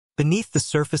Beneath the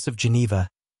surface of Geneva,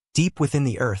 deep within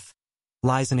the Earth,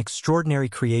 lies an extraordinary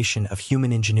creation of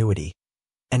human ingenuity,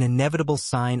 an inevitable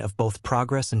sign of both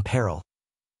progress and peril,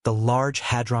 the Large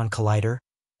Hadron Collider,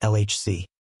 LHC.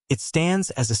 It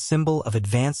stands as a symbol of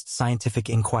advanced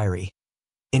scientific inquiry,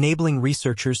 enabling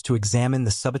researchers to examine the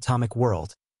subatomic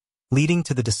world, leading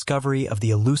to the discovery of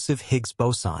the elusive Higgs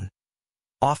boson,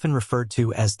 often referred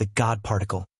to as the God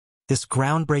particle. This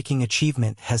groundbreaking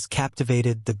achievement has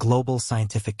captivated the global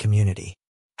scientific community.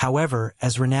 However,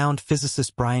 as renowned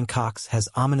physicist Brian Cox has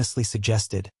ominously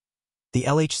suggested, the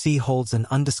LHC holds an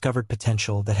undiscovered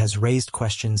potential that has raised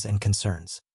questions and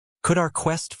concerns. Could our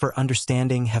quest for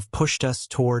understanding have pushed us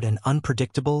toward an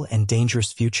unpredictable and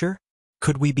dangerous future?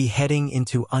 Could we be heading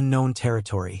into unknown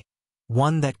territory,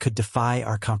 one that could defy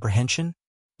our comprehension?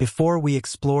 Before we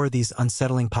explore these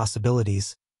unsettling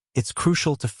possibilities, it's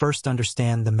crucial to first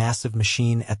understand the massive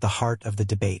machine at the heart of the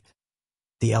debate,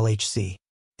 the LHC.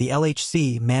 The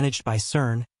LHC, managed by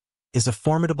CERN, is a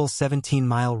formidable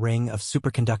 17-mile ring of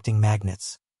superconducting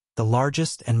magnets, the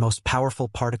largest and most powerful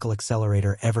particle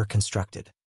accelerator ever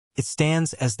constructed. It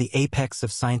stands as the apex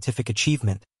of scientific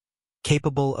achievement,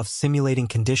 capable of simulating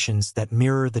conditions that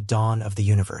mirror the dawn of the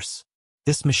universe.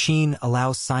 This machine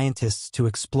allows scientists to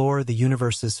explore the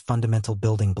universe's fundamental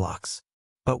building blocks.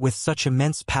 But with such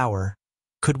immense power,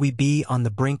 could we be on the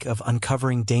brink of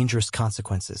uncovering dangerous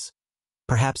consequences,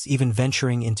 perhaps even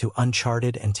venturing into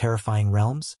uncharted and terrifying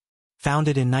realms?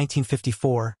 Founded in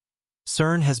 1954,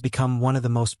 CERN has become one of the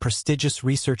most prestigious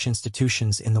research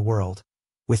institutions in the world,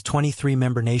 with 23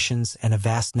 member nations and a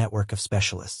vast network of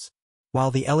specialists.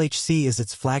 While the LHC is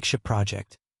its flagship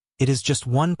project, it is just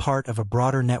one part of a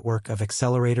broader network of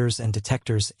accelerators and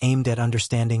detectors aimed at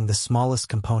understanding the smallest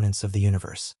components of the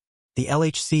universe. The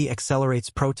LHC accelerates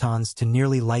protons to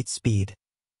nearly light speed,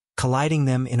 colliding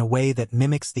them in a way that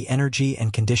mimics the energy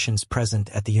and conditions present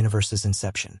at the universe's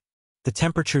inception. The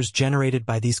temperatures generated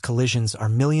by these collisions are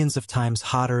millions of times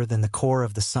hotter than the core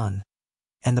of the Sun,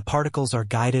 and the particles are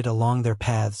guided along their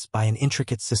paths by an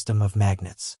intricate system of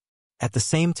magnets. At the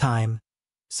same time,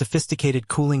 sophisticated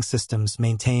cooling systems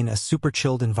maintain a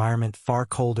super-chilled environment far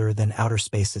colder than outer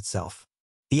space itself.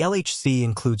 The LHC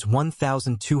includes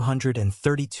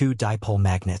 1,232 dipole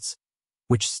magnets,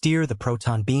 which steer the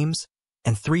proton beams,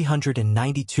 and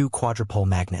 392 quadrupole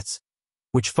magnets,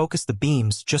 which focus the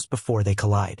beams just before they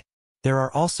collide. There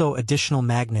are also additional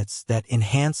magnets that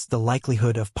enhance the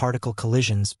likelihood of particle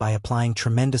collisions by applying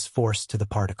tremendous force to the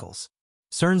particles.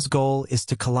 CERN's goal is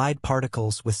to collide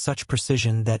particles with such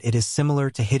precision that it is similar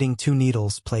to hitting two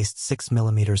needles placed 6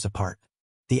 millimeters apart.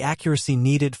 The accuracy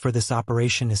needed for this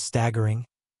operation is staggering,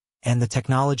 and the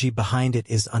technology behind it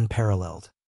is unparalleled.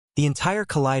 The entire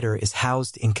collider is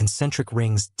housed in concentric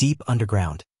rings deep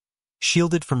underground,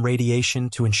 shielded from radiation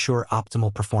to ensure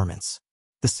optimal performance.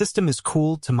 The system is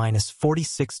cooled to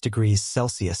 -46 degrees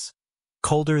Celsius,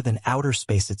 colder than outer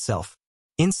space itself.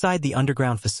 Inside the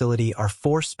underground facility are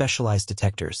 4 specialized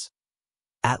detectors: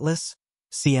 Atlas,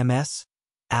 CMS,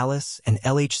 ALICE, and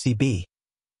LHCb,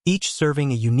 each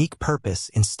serving a unique purpose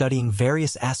in studying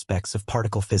various aspects of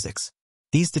particle physics.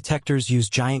 These detectors use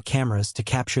giant cameras to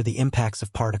capture the impacts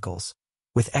of particles,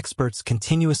 with experts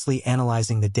continuously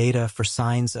analyzing the data for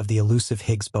signs of the elusive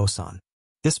Higgs boson.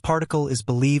 This particle is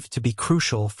believed to be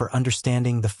crucial for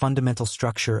understanding the fundamental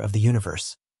structure of the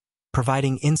universe,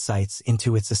 providing insights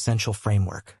into its essential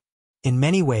framework. In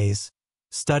many ways,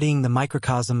 studying the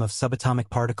microcosm of subatomic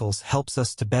particles helps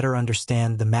us to better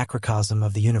understand the macrocosm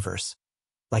of the universe,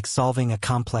 like solving a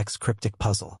complex cryptic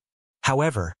puzzle.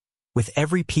 However, with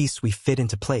every piece we fit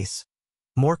into place,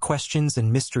 more questions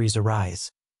and mysteries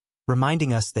arise,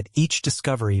 reminding us that each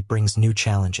discovery brings new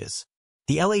challenges.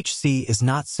 The LHC is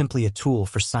not simply a tool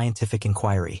for scientific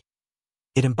inquiry.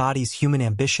 It embodies human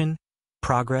ambition,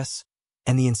 progress,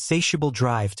 and the insatiable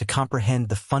drive to comprehend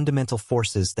the fundamental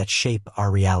forces that shape our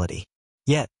reality.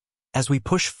 Yet, as we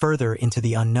push further into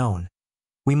the unknown,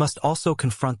 we must also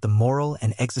confront the moral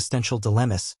and existential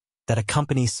dilemmas that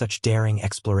accompany such daring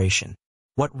exploration.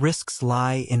 What risks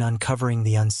lie in uncovering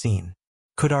the unseen?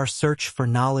 Could our search for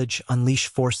knowledge unleash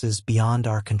forces beyond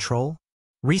our control?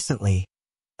 Recently,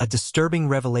 a disturbing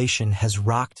revelation has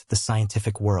rocked the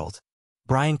scientific world.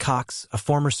 Brian Cox, a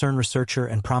former CERN researcher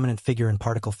and prominent figure in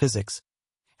particle physics,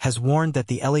 has warned that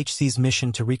the LHC's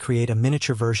mission to recreate a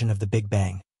miniature version of the Big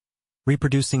Bang,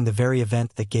 reproducing the very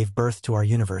event that gave birth to our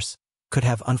universe, could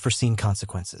have unforeseen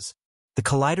consequences. The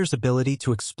collider's ability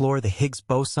to explore the Higgs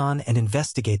boson and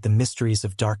investigate the mysteries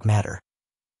of dark matter,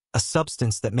 a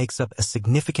substance that makes up a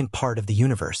significant part of the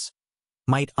universe,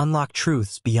 might unlock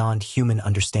truths beyond human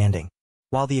understanding.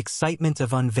 While the excitement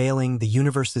of unveiling the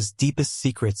universe's deepest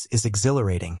secrets is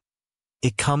exhilarating,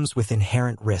 it comes with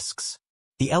inherent risks.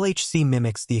 The LHC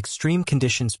mimics the extreme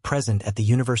conditions present at the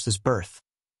universe's birth,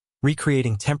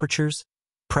 recreating temperatures,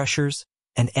 pressures,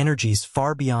 and energies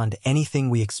far beyond anything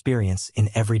we experience in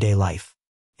everyday life.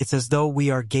 It's as though we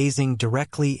are gazing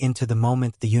directly into the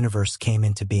moment the universe came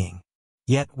into being.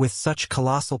 Yet with such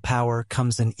colossal power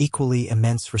comes an equally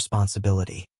immense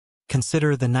responsibility. Consider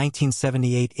the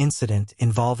 1978 incident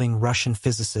involving Russian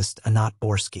physicist Anat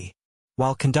Borsky.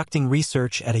 While conducting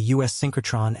research at a U.S.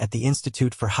 synchrotron at the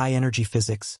Institute for High-Energy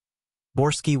Physics,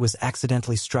 Borsky was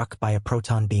accidentally struck by a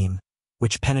proton beam,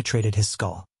 which penetrated his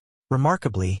skull.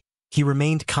 Remarkably, he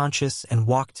remained conscious and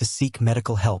walked to seek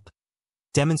medical help,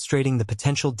 demonstrating the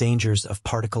potential dangers of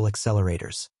particle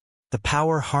accelerators. The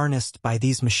power harnessed by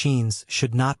these machines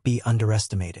should not be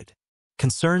underestimated.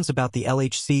 Concerns about the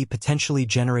LHC potentially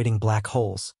generating black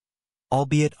holes,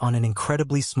 albeit on an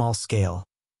incredibly small scale,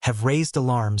 have raised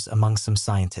alarms among some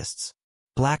scientists.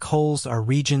 Black holes are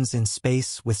regions in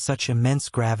space with such immense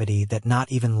gravity that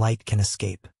not even light can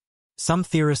escape. Some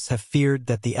theorists have feared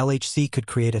that the LHC could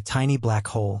create a tiny black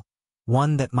hole,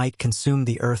 one that might consume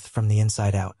the Earth from the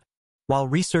inside out. While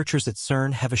researchers at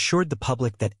CERN have assured the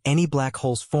public that any black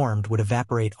holes formed would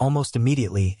evaporate almost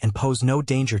immediately and pose no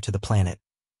danger to the planet,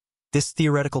 this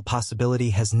theoretical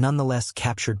possibility has nonetheless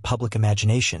captured public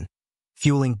imagination,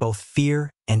 fueling both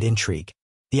fear and intrigue.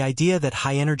 The idea that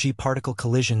high-energy particle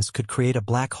collisions could create a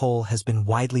black hole has been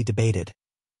widely debated,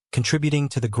 contributing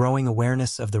to the growing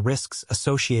awareness of the risks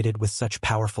associated with such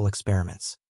powerful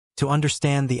experiments. To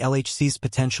understand the LHC's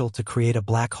potential to create a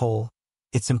black hole,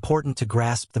 it's important to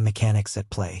grasp the mechanics at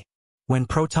play. When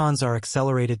protons are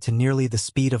accelerated to nearly the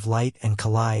speed of light and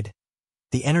collide,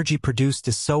 the energy produced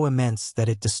is so immense that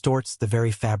it distorts the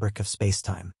very fabric of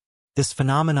spacetime. This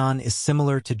phenomenon is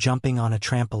similar to jumping on a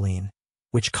trampoline,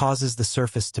 which causes the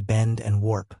surface to bend and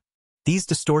warp. These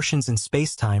distortions in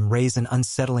spacetime raise an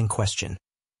unsettling question.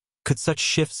 Could such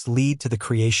shifts lead to the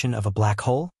creation of a black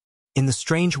hole? In the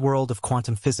strange world of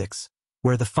quantum physics,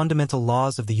 where the fundamental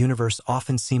laws of the universe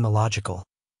often seem illogical,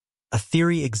 a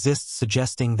theory exists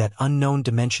suggesting that unknown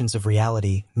dimensions of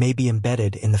reality may be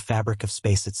embedded in the fabric of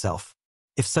space itself.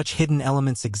 If such hidden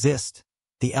elements exist,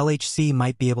 the LHC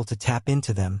might be able to tap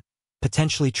into them,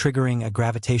 potentially triggering a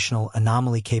gravitational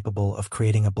anomaly capable of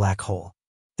creating a black hole.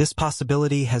 This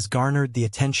possibility has garnered the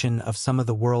attention of some of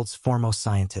the world's foremost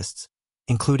scientists,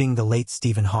 including the late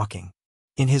Stephen Hawking.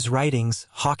 In his writings,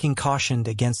 Hawking cautioned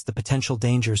against the potential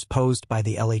dangers posed by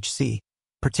the LHC,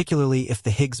 particularly if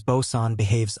the Higgs boson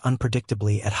behaves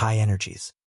unpredictably at high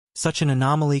energies. Such an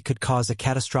anomaly could cause a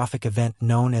catastrophic event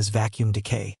known as vacuum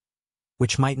decay,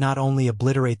 which might not only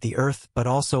obliterate the Earth but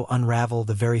also unravel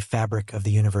the very fabric of the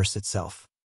universe itself.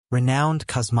 Renowned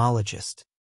cosmologist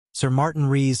Sir Martin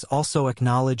Rees also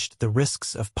acknowledged the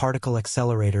risks of particle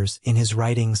accelerators in his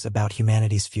writings about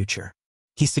humanity's future.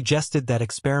 He suggested that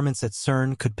experiments at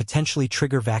CERN could potentially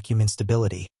trigger vacuum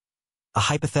instability, a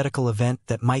hypothetical event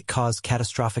that might cause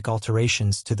catastrophic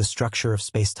alterations to the structure of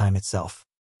spacetime itself.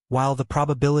 While the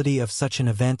probability of such an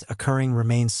event occurring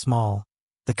remains small,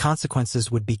 the consequences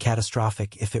would be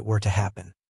catastrophic if it were to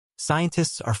happen.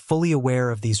 Scientists are fully aware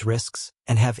of these risks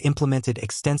and have implemented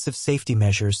extensive safety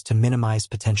measures to minimize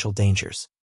potential dangers.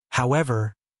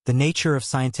 However, the nature of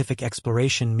scientific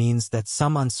exploration means that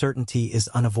some uncertainty is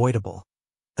unavoidable,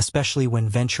 especially when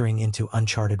venturing into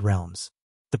uncharted realms.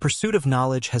 The pursuit of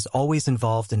knowledge has always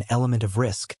involved an element of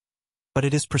risk, but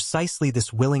it is precisely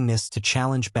this willingness to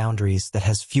challenge boundaries that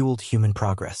has fueled human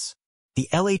progress. The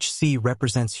LHC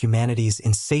represents humanity's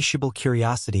insatiable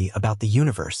curiosity about the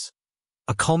universe,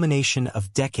 a culmination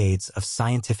of decades of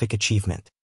scientific achievement.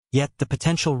 Yet the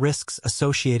potential risks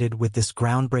associated with this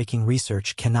groundbreaking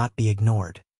research cannot be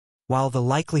ignored. While the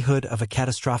likelihood of a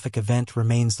catastrophic event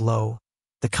remains low,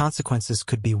 the consequences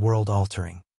could be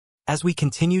world-altering. As we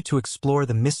continue to explore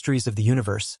the mysteries of the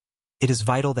universe, it is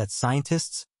vital that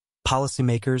scientists,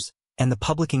 policymakers, and the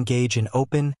public engage in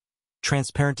open,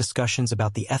 transparent discussions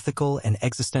about the ethical and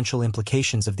existential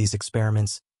implications of these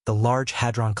experiments. The Large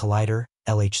Hadron Collider,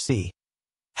 LHC,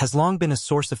 has long been a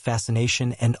source of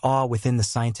fascination and awe within the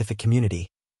scientific community,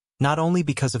 not only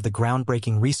because of the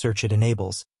groundbreaking research it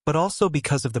enables, but also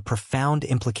because of the profound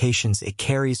implications it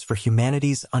carries for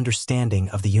humanity's understanding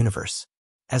of the universe.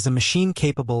 As a machine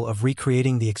capable of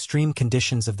recreating the extreme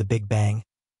conditions of the Big Bang,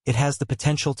 it has the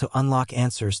potential to unlock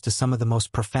answers to some of the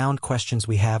most profound questions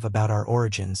we have about our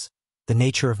origins, the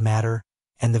nature of matter,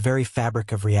 and the very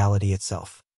fabric of reality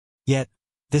itself. Yet,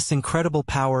 this incredible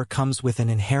power comes with an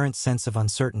inherent sense of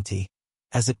uncertainty,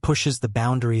 as it pushes the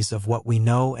boundaries of what we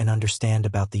know and understand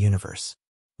about the universe.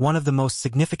 One of the most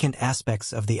significant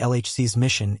aspects of the LHC's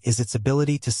mission is its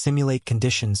ability to simulate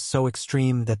conditions so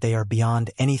extreme that they are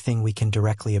beyond anything we can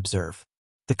directly observe.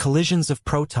 The collisions of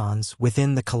protons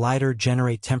within the collider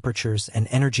generate temperatures and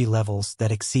energy levels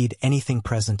that exceed anything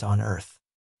present on Earth.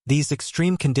 These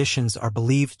extreme conditions are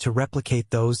believed to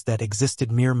replicate those that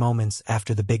existed mere moments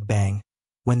after the Big Bang,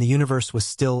 when the universe was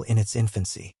still in its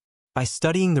infancy. By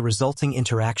studying the resulting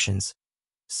interactions,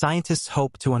 scientists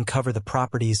hope to uncover the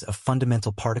properties of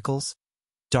fundamental particles,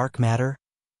 dark matter,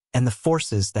 and the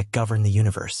forces that govern the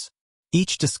universe.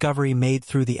 Each discovery made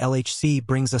through the LHC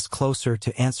brings us closer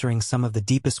to answering some of the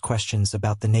deepest questions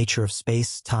about the nature of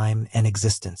space, time, and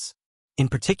existence. In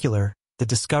particular, the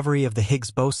discovery of the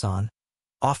Higgs boson,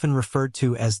 often referred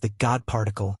to as the God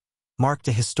particle, marked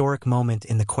a historic moment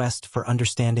in the quest for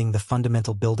understanding the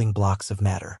fundamental building blocks of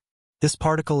matter. This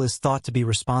particle is thought to be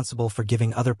responsible for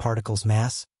giving other particles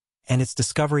mass, and its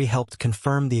discovery helped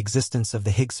confirm the existence of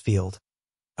the Higgs field,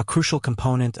 a crucial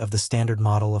component of the Standard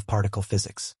Model of particle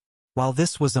physics. While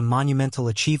this was a monumental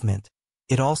achievement,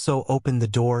 it also opened the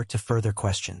door to further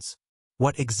questions.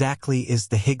 What exactly is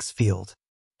the Higgs field?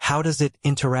 How does it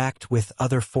interact with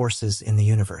other forces in the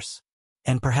universe?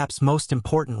 And perhaps most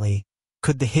importantly,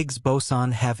 could the Higgs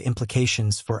boson have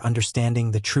implications for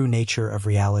understanding the true nature of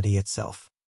reality itself?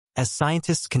 As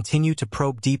scientists continue to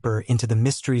probe deeper into the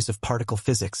mysteries of particle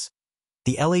physics,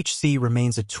 the LHC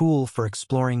remains a tool for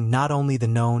exploring not only the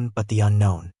known but the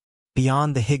unknown.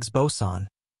 Beyond the Higgs boson,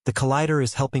 the collider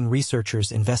is helping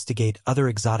researchers investigate other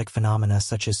exotic phenomena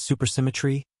such as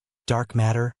supersymmetry, dark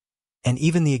matter, and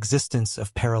even the existence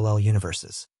of parallel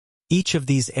universes. Each of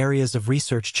these areas of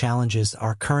research challenges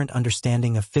our current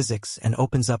understanding of physics and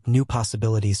opens up new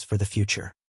possibilities for the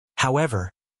future.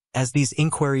 However, as these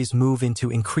inquiries move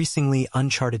into increasingly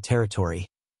uncharted territory,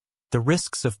 the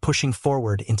risks of pushing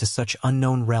forward into such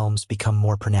unknown realms become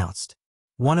more pronounced.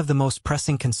 One of the most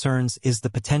pressing concerns is the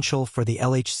potential for the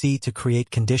LHC to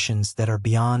create conditions that are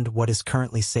beyond what is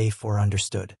currently safe or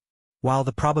understood. While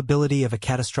the probability of a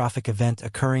catastrophic event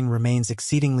occurring remains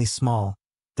exceedingly small,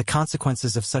 the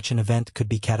consequences of such an event could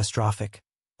be catastrophic,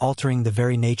 altering the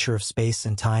very nature of space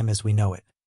and time as we know it.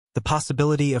 The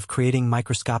possibility of creating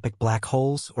microscopic black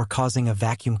holes or causing a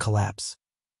vacuum collapse,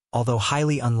 although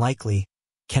highly unlikely,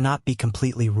 cannot be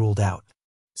completely ruled out.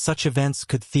 Such events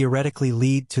could theoretically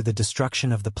lead to the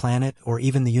destruction of the planet or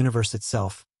even the universe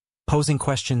itself, posing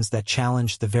questions that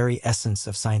challenge the very essence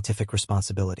of scientific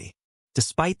responsibility.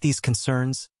 Despite these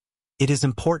concerns, it is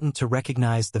important to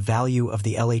recognize the value of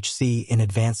the LHC in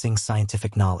advancing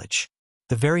scientific knowledge.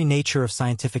 The very nature of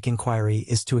scientific inquiry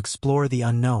is to explore the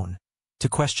unknown, to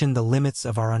question the limits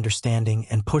of our understanding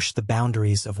and push the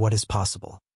boundaries of what is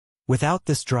possible. Without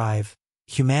this drive,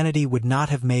 humanity would not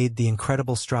have made the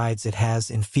incredible strides it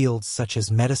has in fields such as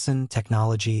medicine,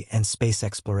 technology, and space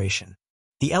exploration.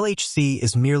 The LHC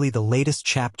is merely the latest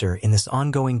chapter in this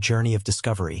ongoing journey of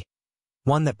discovery,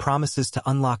 one that promises to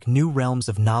unlock new realms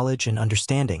of knowledge and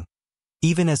understanding,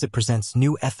 even as it presents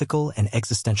new ethical and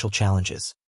existential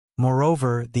challenges.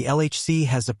 Moreover, the LHC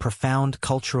has a profound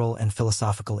cultural and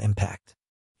philosophical impact.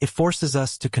 It forces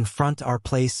us to confront our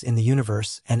place in the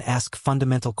universe and ask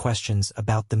fundamental questions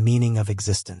about the meaning of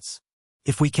existence.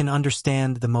 If we can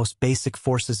understand the most basic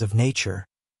forces of nature,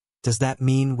 does that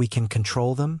mean we can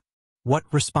control them? What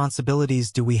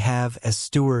responsibilities do we have as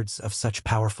stewards of such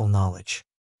powerful knowledge?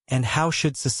 And how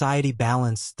should society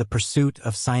balance the pursuit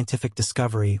of scientific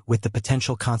discovery with the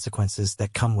potential consequences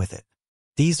that come with it?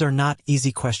 These are not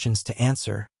easy questions to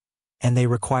answer, and they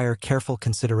require careful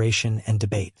consideration and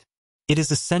debate. It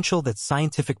is essential that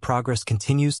scientific progress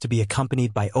continues to be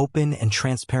accompanied by open and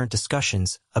transparent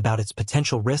discussions about its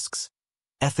potential risks,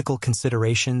 ethical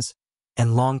considerations,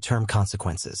 and long-term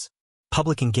consequences.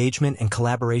 Public engagement and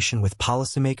collaboration with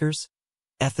policymakers,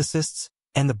 ethicists,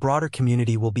 and the broader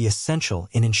community will be essential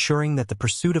in ensuring that the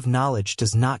pursuit of knowledge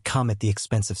does not come at the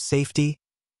expense of safety,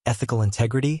 ethical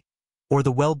integrity, or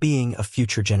the well-being of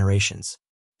future generations.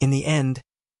 In the end,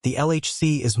 the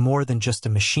LHC is more than just a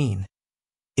machine.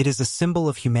 It is a symbol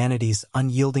of humanity's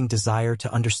unyielding desire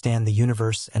to understand the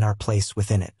universe and our place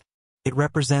within it. It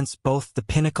represents both the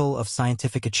pinnacle of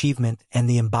scientific achievement and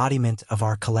the embodiment of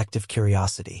our collective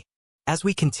curiosity. As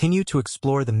we continue to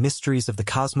explore the mysteries of the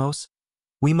cosmos,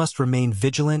 we must remain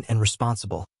vigilant and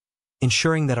responsible,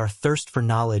 ensuring that our thirst for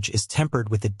knowledge is tempered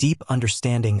with a deep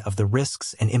understanding of the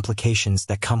risks and implications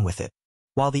that come with it.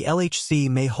 While the LHC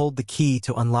may hold the key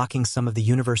to unlocking some of the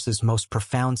universe's most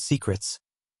profound secrets,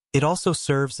 it also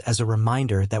serves as a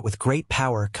reminder that with great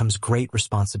power comes great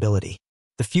responsibility.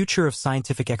 The future of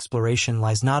scientific exploration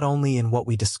lies not only in what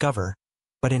we discover,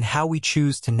 but in how we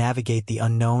choose to navigate the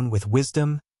unknown with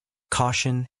wisdom,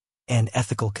 caution, and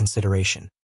ethical consideration.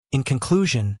 In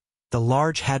conclusion, the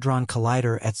Large Hadron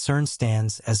Collider at CERN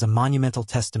stands as a monumental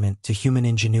testament to human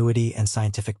ingenuity and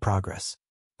scientific progress,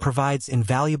 provides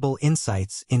invaluable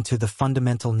insights into the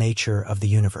fundamental nature of the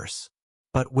universe.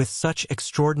 But with such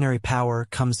extraordinary power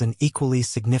comes an equally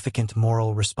significant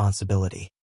moral responsibility.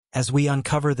 As we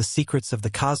uncover the secrets of the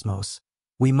cosmos,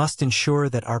 we must ensure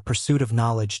that our pursuit of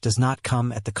knowledge does not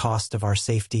come at the cost of our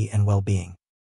safety and well-being.